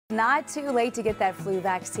Not too late to get that flu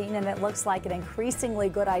vaccine, and it looks like an increasingly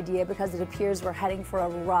good idea because it appears we're heading for a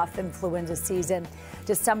rough influenza season.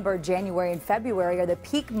 December, January, and February are the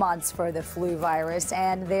peak months for the flu virus,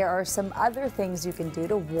 and there are some other things you can do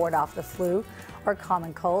to ward off the flu or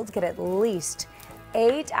common cold. Get at least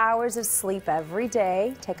 8 hours of sleep every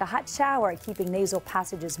day. Take a hot shower. Keeping nasal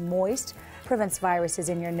passages moist prevents viruses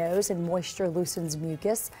in your nose, and moisture loosens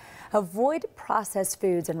mucus. Avoid processed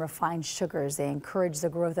foods and refined sugars. They encourage the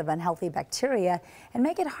growth of unhealthy bacteria and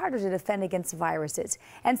make it harder to defend against viruses.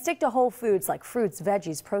 And stick to whole foods like fruits,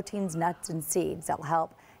 veggies, proteins, nuts, and seeds. That'll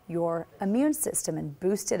help your immune system and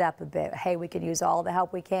boost it up a bit. Hey, we can use all the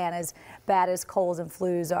help we can, as bad as colds and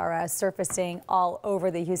flus are surfacing all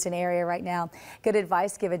over the Houston area right now. Good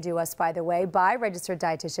advice given to us, by the way, by registered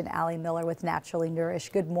dietitian Allie Miller with Naturally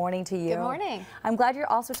Nourished. Good morning to you. Good morning. I'm glad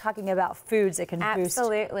you're also talking about foods that can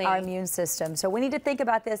Absolutely. boost our immune system. So we need to think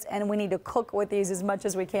about this, and we need to cook with these as much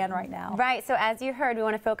as we can right now. Right. So as you heard, we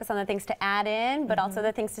want to focus on the things to add in, but also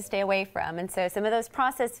the things to stay away from. And so some of those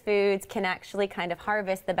processed foods can actually kind of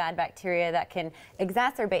harvest the bad bacteria that can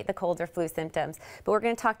exacerbate the cold or flu symptoms. But we're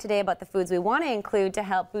going to talk today about the foods we want to include to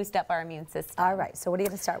help boost up our immune system. All right, so what are you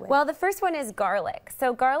going to start with? Well, the first one is garlic.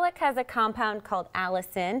 So garlic has a compound called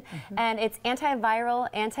allicin, and it's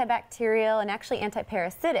antiviral, antibacterial, and actually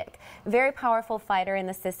antiparasitic. Very powerful fighter in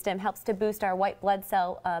the system, helps to boost our white blood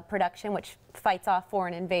cell production, which fights off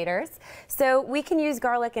foreign invaders. So we can use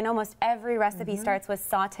garlic in almost every recipe. Starts with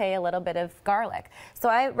saute a little bit of garlic. So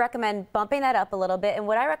I recommend bumping that up a little bit, and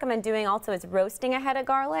what I recommend doing also is roasting a head of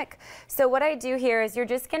garlic. So what I do here is you're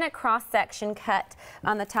just going to cross-section cut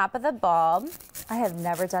on the top of the bulb. I have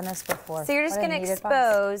never done this before. So you're just going to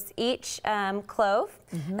expose each clove,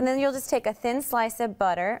 and then you'll just take a thin slice of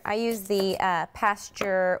butter. I use the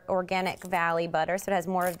Pasture Organic Valley butter, so it has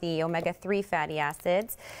more of the omega-3 fatty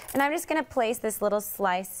acids. And I'm just going to place this little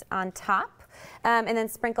slice on top. And then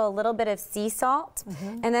sprinkle a little bit of sea salt.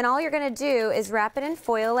 And then all you're going to do is wrap it in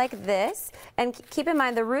foil like this. And keep in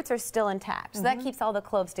mind the roots are still intact, so that keeps all the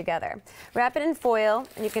cloves together. Wrap it in foil,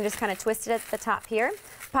 and you can just kind of twist it at the top here.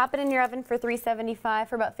 Pop it in your oven for 375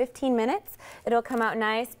 for about 15 minutes. It'll come out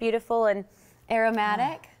nice, beautiful, and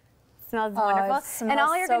aromatic. Smells wonderful. It smells and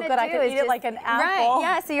all you're so going good. to I do can is eat it like an apple. Right,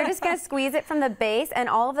 yeah, so you're just going to squeeze it from the base, and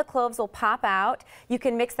all of the cloves will pop out. You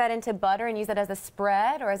can mix that into butter and use it as a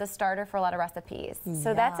spread or as a starter for a lot of recipes.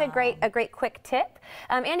 So that's a great quick tip.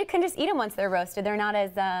 And you can just eat them once they're roasted. They're not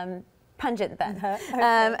as pungent then.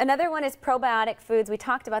 Another one is probiotic foods. We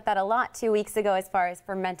talked about that a lot 2 weeks ago as far as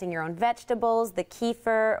fermenting your own vegetables, the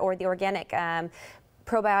kefir or the organic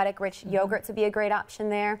probiotic-rich yogurts would be a great option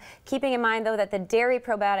there. Keeping in mind, though, that the dairy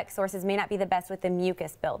probiotic sources may not be the best with the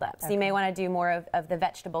mucus buildup. So you may want to do more of the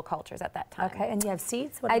vegetable cultures at that time. Okay, and you have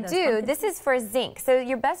seeds? I do. This is for zinc. So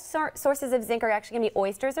your best sources of zinc are actually going to be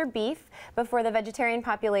oysters or beef. But for the vegetarian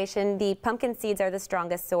population, the pumpkin seeds are the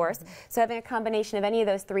strongest source. So having a combination of any of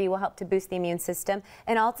those three will help to boost the immune system.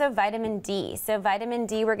 And also vitamin D. So vitamin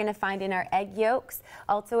D we're going to find in our egg yolks,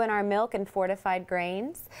 also in our milk and fortified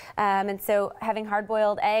grains. And so having hard-boiled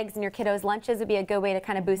eggs in your kiddos' lunches would be a good way to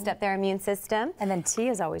kind of boost up their immune system. And then tea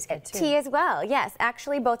is always good too. Tea as well, yes.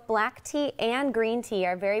 Actually, both black tea and green tea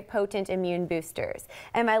are very potent immune boosters.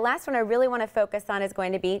 And my last one I really want to focus on is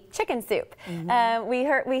going to be chicken soup. We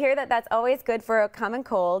hear that that's always good for a common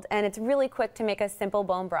cold, and it's really quick to make a simple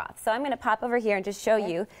bone broth. So I'm going to pop over here and just show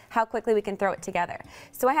you how quickly we can throw it together.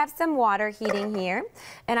 So I have some water heating here,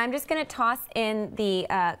 and I'm just going to toss in the,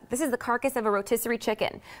 this is the carcass of a rotisserie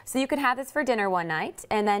chicken. So you could have this for dinner one night.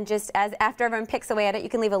 And then just after everyone picks away at it, you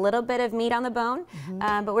can leave a little bit of meat on the bone.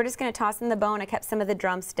 But we're just going to toss in the bone. I kept some of the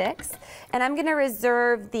drumsticks. And I'm going to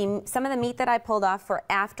reserve some of the meat that I pulled off for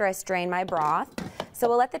after I strain my broth. So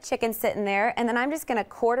we'll let the chicken sit in there. And then I'm just going to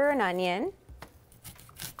quarter an onion.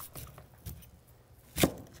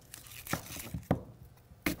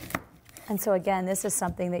 And so again, this is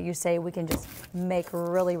something that you say we can just make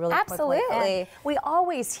really quickly. Absolutely. We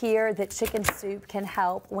always hear that chicken soup can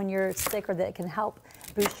help when you're sick, or that it can help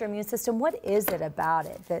boost your immune system. What is it about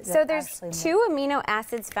it that So there's two amino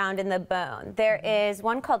acids found in the bone. There is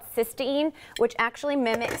one called cysteine, which actually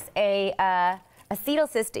mimics a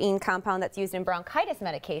acetylcysteine compound that's used in bronchitis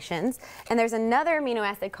medications, and there's another amino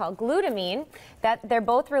acid called glutamine that they're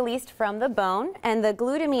both released from the bone, and the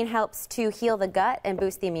glutamine helps to heal the gut and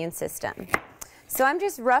boost the immune system. So I'm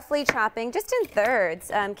just roughly chopping, just in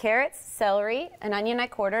thirds, carrots, celery, an onion I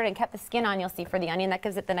quartered and kept the skin on, you'll see, for the onion. That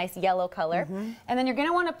gives it the nice yellow color. And then you're going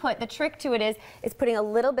to want to put, the trick to it is putting a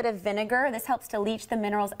little bit of vinegar. This helps to leach the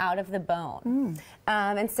minerals out of the bone.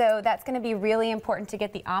 And so that's going to be really important to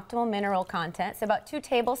get the optimal mineral content. So about 2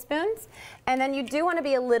 tablespoons. And then you do want to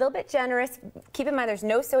be a little bit generous. Keep in mind there's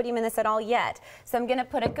no sodium in this at all yet. So I'm going to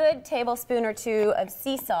put a good tablespoon or 2 of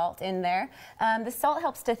sea salt in there. The salt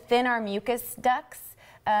helps to thin our mucus ducts.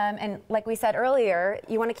 And like we said earlier,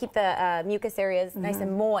 you want to keep the mucus areas nice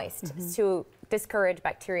and moist to discourage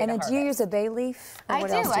bacteria. And do you use a bay leaf? I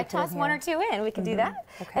do. I toss 1 or 2 in. We can do that.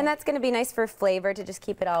 Okay. And that's going to be nice for flavor to just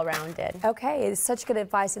keep it all rounded. Okay, it's such good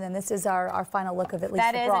advice. And then this is our final look of at least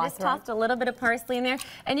the broth. I just tossed a little bit of parsley in there,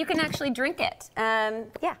 and you can actually drink it.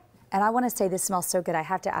 Yeah. And I want to say this smells so good. I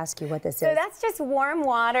have to ask you what this is. So that's just warm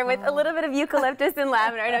water with a little bit of eucalyptus and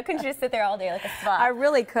lavender. I know, couldn't you just sit there all day like a spa? I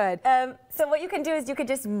really could. So what you can do is you could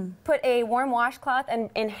just put a warm washcloth and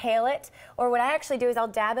inhale it. Or what I actually do is I'll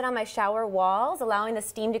dab it on my shower walls, allowing the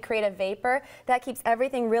steam to create a vapor. That keeps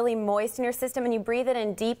everything really moist in your system, and you breathe it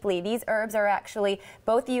in deeply. These herbs are actually,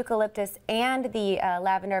 both the eucalyptus and the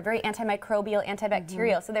lavender, are very antimicrobial,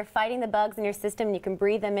 antibacterial. So they're fighting the bugs in your system, and you can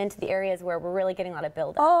breathe them into the areas where we're really getting a lot of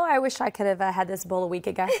buildup. Oh, I wish I could have had this bowl a week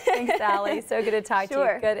ago. Thanks, Sally. So good to talk to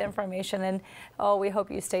you. Good information. And we hope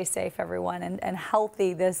you stay safe, everyone, and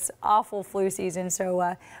healthy this awful flu season.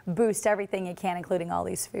 So boost everything you can, including all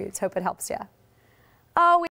these foods. Hope it helps you. Oh.